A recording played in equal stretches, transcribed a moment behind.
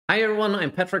Hi everyone,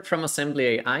 I'm Patrick from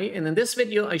AssemblyAI, and in this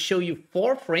video I show you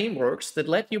 4 frameworks that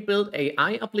let you build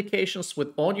AI applications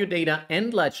with audio data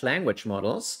and large language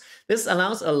models. This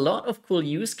allows a lot of cool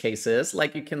use cases,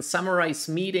 like you can summarize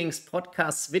meetings,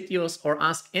 podcasts, videos, or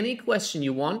ask any question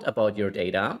you want about your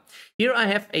data. Here I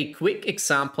have a quick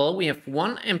example. We have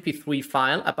one MP3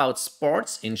 file about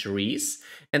sports injuries,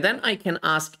 and then I can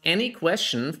ask any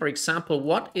question. For example,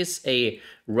 what is a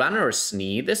runner's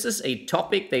knee? This is a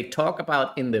topic they talk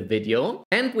about in the video.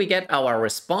 And we get our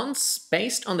response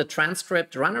based on the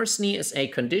transcript. Runner's knee is a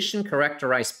condition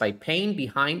characterized by pain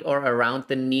behind or around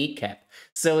the kneecap.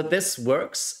 So this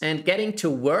works, and getting to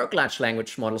work large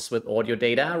language models with audio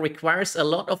data requires a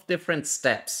lot of different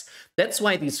steps. That's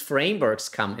why these frameworks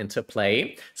come into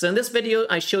play. So in this video,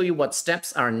 I show you what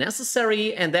steps are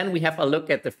necessary, and then we have a look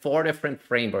at the 4 different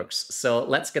frameworks. So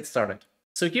let's get started.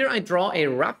 So here I draw a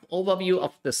rough overview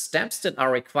of the steps that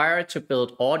are required to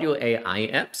build audio AI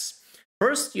apps.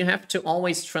 First, you have to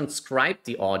always transcribe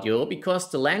the audio because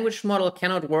the language model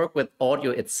cannot work with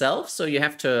audio itself. So you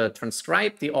have to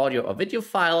transcribe the audio or video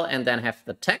file and then have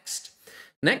the text.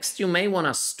 Next, you may want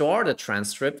to store the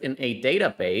transcript in a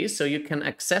database so you can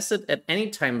access it at any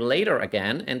time later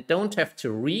again and don't have to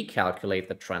recalculate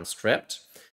the transcript.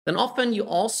 Then often you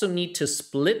also need to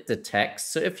split the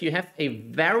text. So if you have a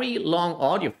very long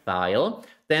audio file,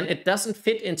 then it doesn't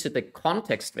fit into the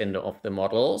context window of the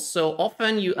model. So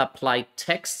often you apply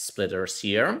text splitters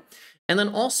here. And then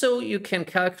also you can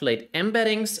calculate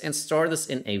embeddings and store this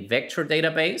in a vector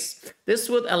database. This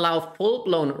would allow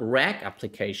full-blown RAG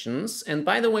applications. And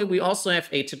by the way, we also have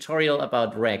a tutorial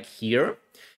about RAG here.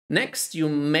 Next, you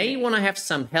may want to have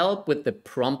some help with the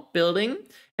prompt building.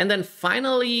 And then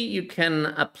finally, you can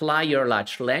apply your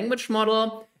large language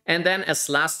model. And then as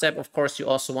last step, of course, you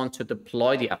also want to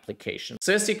deploy the application.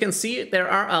 So as you can see, there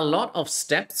are a lot of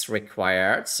steps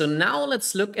required. So now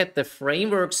let's look at the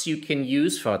frameworks you can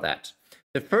use for that.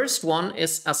 The first one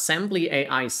is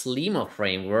AssemblyAI's Lemur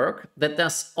framework that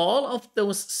does all of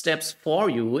those steps for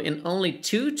you in only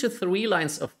 2 to 3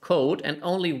 lines of code and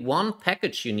only 1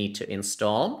 package you need to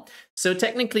install. So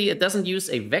technically it doesn't use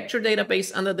a vector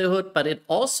database under the hood, but it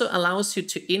also allows you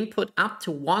to input up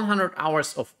to 100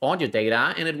 hours of audio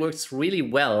data, and it works really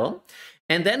well.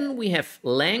 And then we have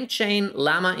Langchain,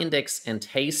 Llama Index, and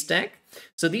Haststack.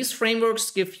 So these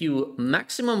frameworks give you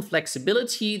maximum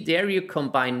flexibility. There you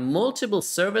combine multiple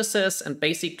services and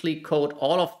basically code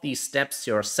all of these steps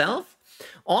yourself.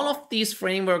 All of these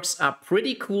frameworks are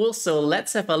pretty cool, so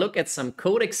let's have a look at some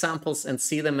code examples and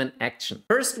see them in action.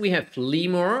 First, we have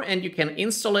Lemur, and you can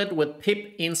install it with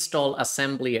pip install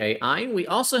AssemblyAI. We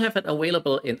also have it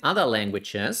available in other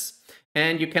languages.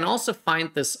 And you can also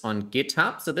find this on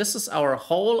GitHub. So this is our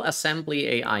whole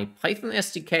AssemblyAI Python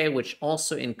SDK, which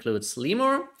also includes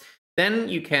Lemur. Then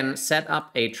you can set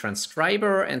up a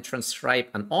transcriber and transcribe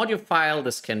an audio file.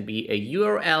 This can be a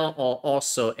URL or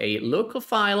also a local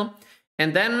file.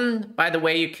 And then, by the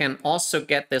way, you can also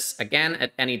get this again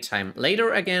at any time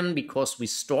later again, because we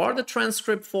store the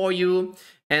transcript for you.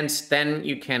 And then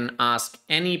you can ask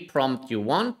any prompt you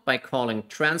want by calling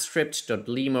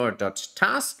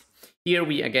transcript.lemur.task. Here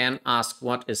we again ask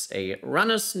what is a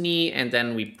runner's knee, and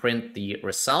then we print the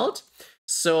result.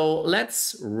 So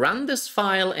let's run this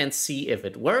file and see if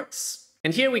it works.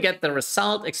 And here we get the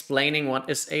result explaining what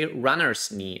is a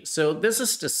runner's knee. So this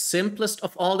is the simplest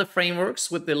of all the frameworks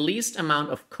with the least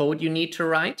amount of code you need to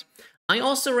write. I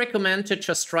also recommend to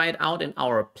just try it out in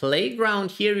our playground.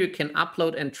 Here you can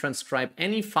upload and transcribe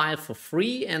any file for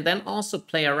free and then also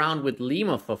play around with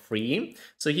Lemur for free.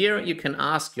 So here you can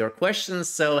ask your questions.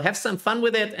 So have some fun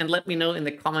with it and let me know in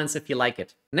the comments if you like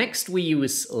it. Next, we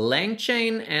use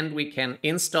Langchain, and we can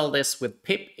install this with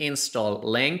pip install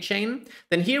Langchain.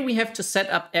 Then here we have to set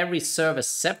up every service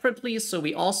separately. So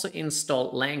we also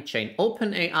install Langchain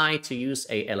OpenAI to use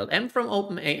a LLM from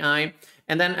OpenAI.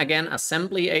 And then again,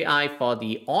 AssemblyAI for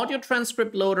the audio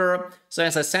transcript loader. So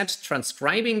as I said,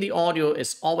 transcribing the audio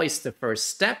is always the first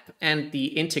step, and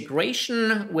the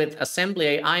integration with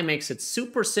AssemblyAI makes it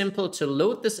super simple to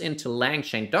load this into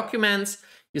Langchain documents.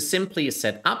 You simply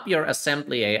set up your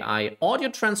AssemblyAI audio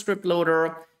transcript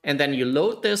loader, and then you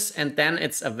load this, and then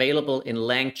it's available in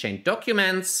Langchain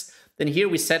documents. Then here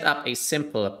we set up a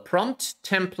simple prompt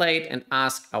template and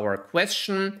ask our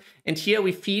question. And here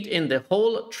we feed in the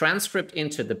whole transcript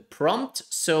into the prompt.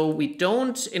 So we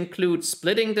don't include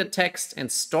splitting the text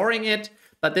and storing it,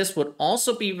 but this would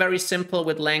also be very simple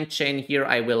with Langchain. Here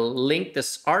I will link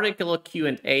this article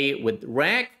Q&A with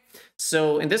RAG.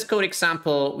 So in this code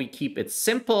example, we keep it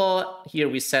simple. Here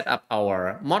we set up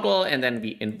our model and then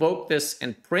we invoke this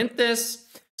and print this.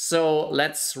 So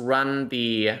let's run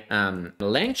the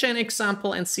Langchain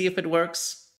example and see if it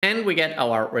works. And we get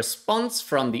our response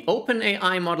from the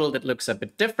OpenAI model that looks a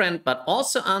bit different, but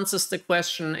also answers the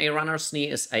question, a runner's knee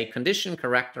is a condition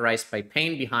characterized by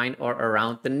pain behind or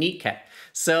around the kneecap.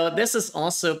 So this is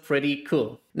also pretty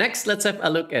cool. Next, let's have a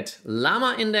look at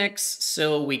Llama Index.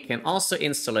 So we can also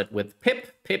install it with pip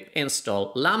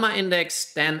install Llama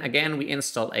Index. Then again, we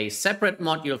install a separate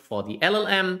module for the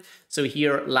LLM. So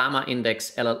here, Llama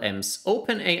Index LLMs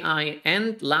OpenAI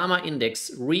and Llama Index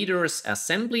Readers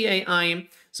AssemblyAI.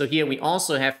 So here we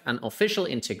also have an official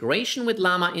integration with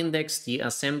Llama Index, the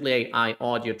AssemblyAI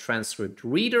audio transcript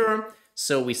reader.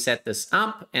 So we set this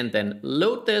up and then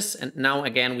load this. And now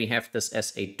again, we have this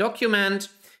as a document.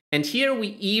 And here we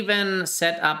even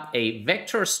set up a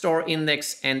vector store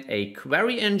index and a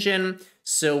query engine.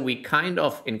 So we kind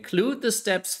of include the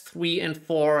steps 3 and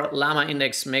 4. Llama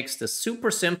Index makes this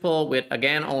super simple with,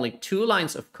 again, only 2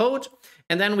 lines of code.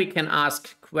 And then we can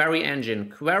ask query engine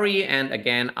query and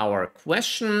again our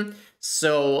question.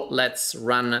 So let's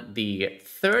run the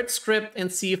third script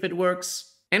and see if it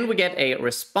works. And we get a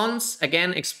response,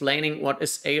 again explaining what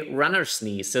is a runner's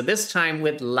knee. So this time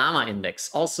with Llama Index,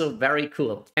 also very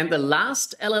cool. And the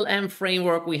last LLM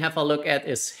framework we have a look at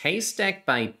is Haststack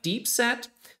by DeepSet.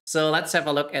 So let's have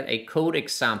a look at a code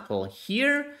example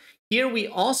here. Here we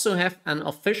also have an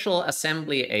official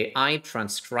AssemblyAI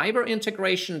transcriber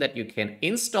integration that you can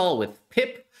install with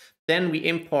pip. Then we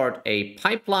import a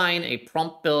pipeline, a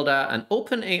prompt builder, an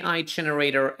OpenAI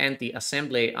generator, and the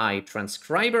AssemblyAI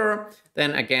transcriber.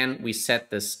 Then again, we set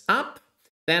this up.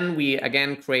 Then we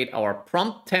again create our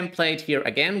prompt template. Here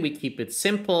again, we keep it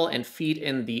simple and feed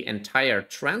in the entire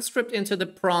transcript into the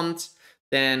prompt.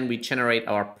 Then we generate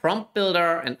our prompt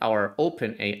builder and our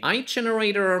OpenAI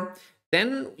generator.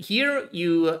 Then here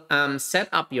you set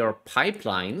up your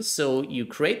pipeline. So you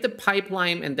create the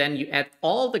pipeline and then you add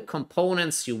all the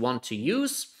components you want to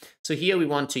use. So here we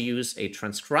want to use a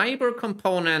transcriber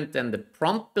component, then the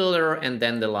prompt builder, and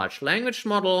then the large language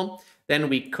model. Then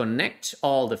we connect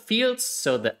all the fields.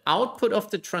 So the output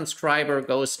of the transcriber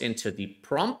goes into the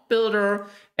prompt builder,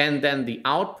 and then the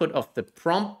output of the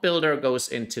prompt builder goes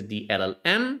into the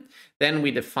LLM. Then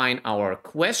we define our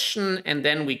question, and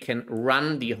then we can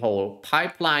run the whole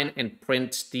pipeline and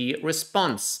print the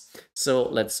response. So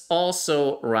let's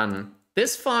also run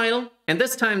this file. And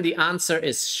this time the answer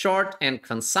is short and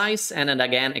concise, and it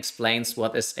again explains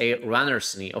what is a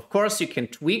runner's knee. Of course, you can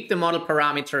tweak the model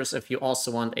parameters if you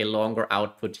also want a longer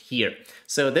output here.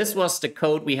 So this was the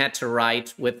code we had to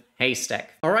write with Haststack.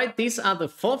 All right, these are the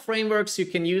 4 frameworks you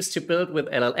can use to build with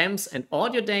LLMs and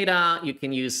audio data. You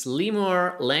can use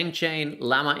Lemur, Langchain,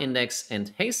 Llama Index,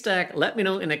 and Haststack. Let me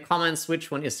know in the comments which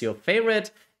one is your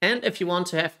favorite. And if you want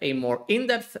to have a more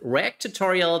in-depth React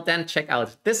tutorial, then check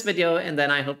out this video, and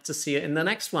then I hope to see you in the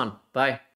next one. Bye.